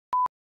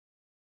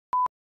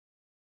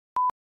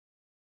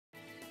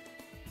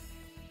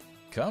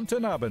Come to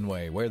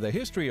Naubinway, where the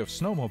history of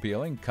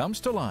snowmobiling comes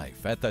to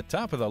life at the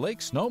top of the Lake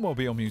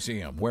Snowmobile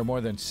Museum, where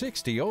more than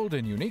 60 old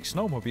and unique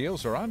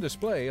snowmobiles are on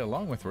display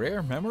along with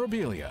rare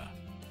memorabilia.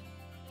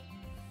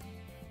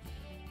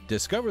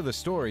 Discover the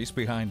stories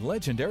behind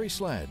legendary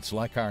sleds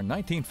like our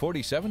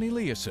 1947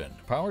 Eliasson,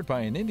 powered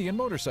by an Indian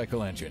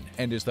motorcycle engine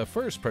and is the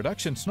first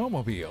production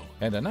snowmobile,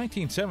 and a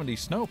 1970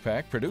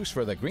 snowpack produced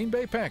for the Green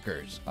Bay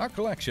Packers. Our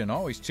collection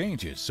always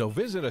changes, so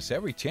visit us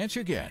every chance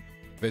you get.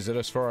 Visit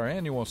us for our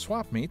annual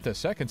swap meet the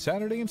second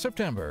Saturday in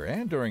September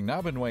and during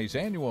Naubinway's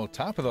annual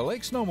Top of the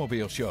Lake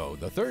Snowmobile Show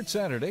the third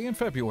Saturday in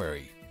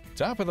February.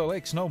 Top of the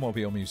Lake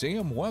Snowmobile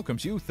Museum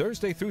welcomes you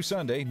Thursday through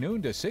Sunday,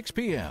 noon to 6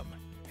 p.m.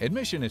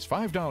 Admission is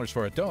 $5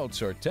 for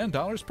adults or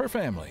 $10 per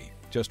family.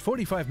 Just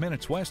 45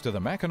 minutes west of the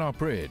Mackinac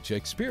Bridge,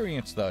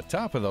 experience the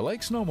Top of the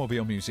Lake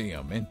Snowmobile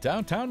Museum in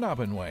downtown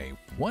Naubinway,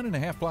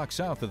 1.5 blocks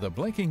south of the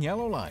blinking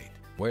yellow light,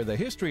 where the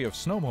history of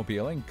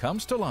snowmobiling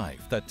comes to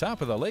life. The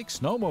Top of the Lake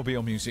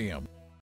Snowmobile Museum.